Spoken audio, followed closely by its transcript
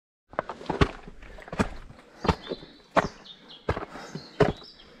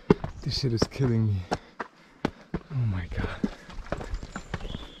shit is killing me. Oh my god.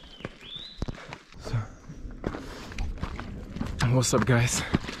 So, what's up guys?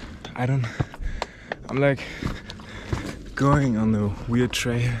 I'm like going on a weird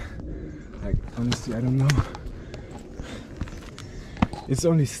trail. Like honestly, I don't know. It's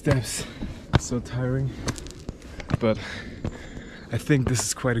only steps. It's so tiring. But I think this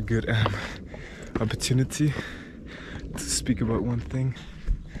is quite a good opportunity to speak about one thing.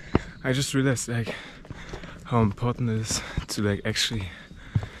 I just realized like how important it is to like actually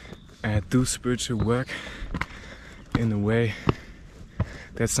do spiritual work in a way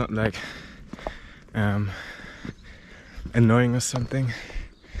that's not like annoying or something.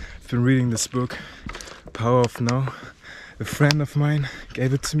 I've been reading this book, Power of Now. A friend of mine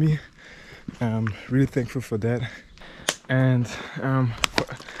gave it to me. Really thankful for that. And I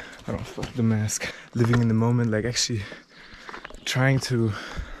don't fuck the mask. Living in the moment, like actually trying to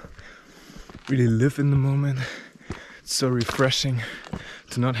really live in the moment. It's so refreshing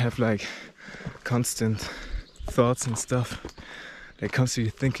to not have like constant thoughts and stuff. Like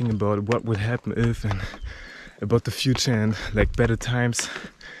constantly thinking about what would happen if, and about the future and like better times.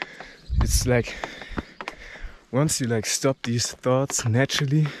 It's like once you like stop these thoughts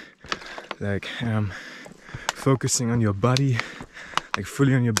naturally, like focusing on your body, like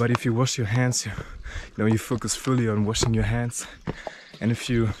fully on your body. If you wash your hands, you know, you focus fully on washing your hands. And if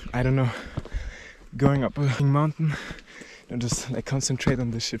you, I don't know, going up a mountain, you know, just like concentrate on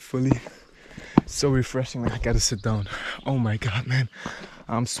this shit fully. It's so refreshing. Like I gotta sit down. Oh my god, man,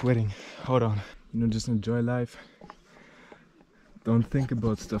 I'm sweating. Hold on. You know, just enjoy life. Don't think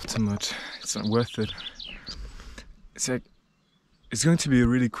about stuff too much. It's not worth it. It's like, it's going to be a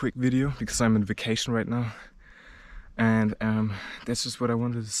really quick video because I'm on vacation right now. And that's just what I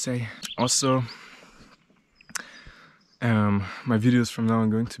wanted to say. Also, my videos from now on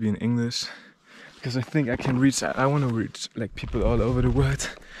going to be in English. Because I think I can reach, I want to reach like people all over the world.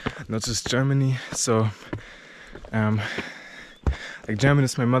 Not just Germany. So, like German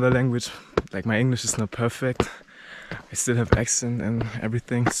is my mother language. Like my English is not perfect. I still have accent and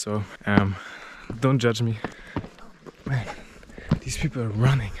everything, so don't judge me. Man, these people are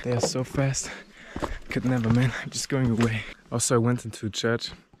running. They are so fast. Could never, man. I'm just going away. Also, I went into a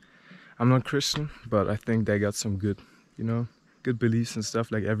church. I'm not Christian, but I think they got some good, you know, good beliefs and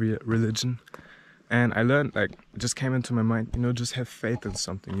stuff like every religion. And I learned, like, it just came into my mind, you know, just have faith in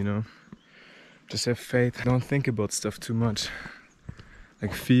something, you know. Just have faith. Don't think about stuff too much.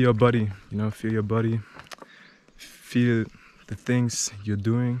 Like, feel your body, you know, feel your body. Feel the things you're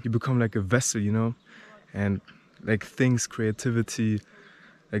doing. You become like a vessel, you know, and like things, creativity,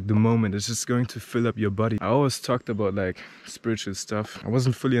 like the moment is just going to fill up your body. I always talked about like spiritual stuff. I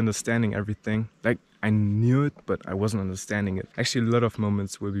wasn't fully understanding everything. Like I knew it, but I wasn't understanding it. Actually, a lot of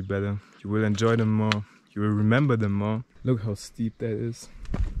moments will be better. You will enjoy them more. You will remember them more. Look how steep that is.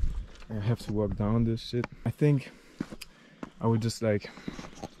 I have to walk down this shit. I think I would just like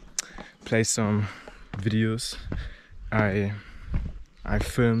play some videos I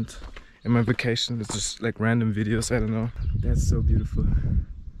filmed in my vacation. It's just like random videos, I don't know. That's so beautiful.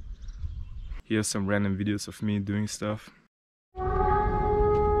 Here's some random videos of me doing stuff.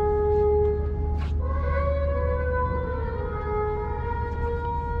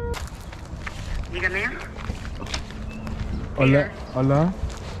 Dígame. Hola, hola.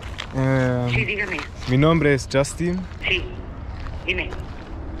 Sí, dígame. Mi nombre es Justin. Sí, dime.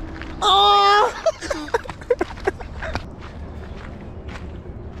 Oh!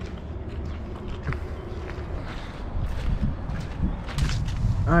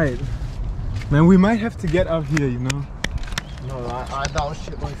 Alright, man, we might have to get out here, you know. No, I don't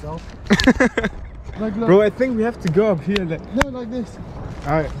shit myself. Like, look. Bro, I think we have to go up here. Like, No, like this.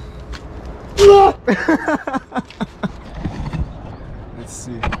 alright. Let's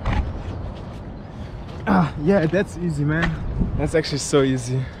see. Ah, yeah, that's easy, man. That's actually so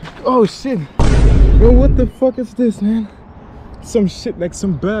easy. Oh shit. Bro, what the fuck is this, man? Some shit, like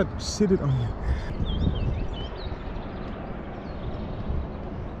some bird shitted on you.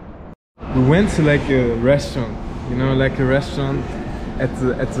 We went to like a restaurant, you know, like a restaurant at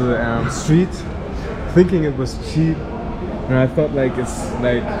the street, thinking it was cheap. And I thought like it's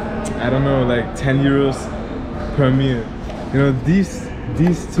like, I don't know, like 10 euros per meal. You know, these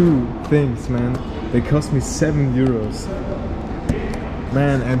two things, man, they cost me 7 euros.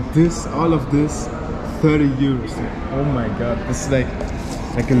 Man, and this, all of this, 30 euros. Oh my god, this is like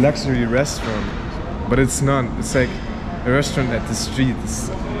a luxury restaurant. But it's not, it's like a restaurant at the street.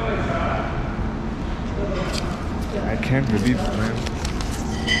 I can't believe it, man.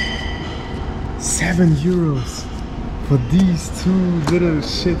 7 euros for these two little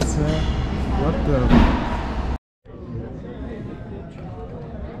shits, man. What the?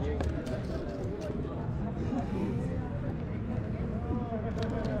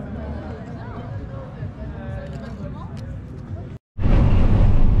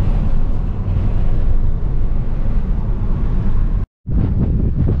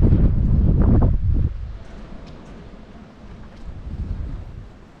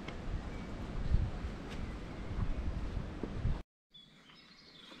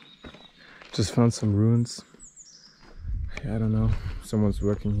 Just found some ruins. I don't know, someone's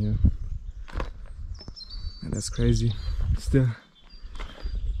working here. And that's crazy, still.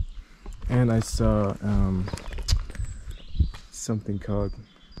 And I saw something called,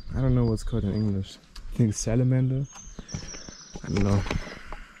 I don't know what's called in English. I think salamander. I don't know.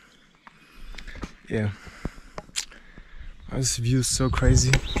 Yeah. This view is so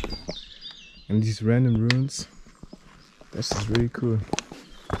crazy. And these random ruins. That's just really cool.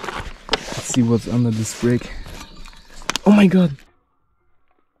 Let's see what's under this brick. Oh my god!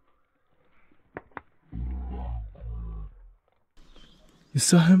 You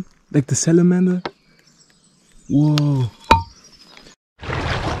saw him? Like the salamander? Whoa!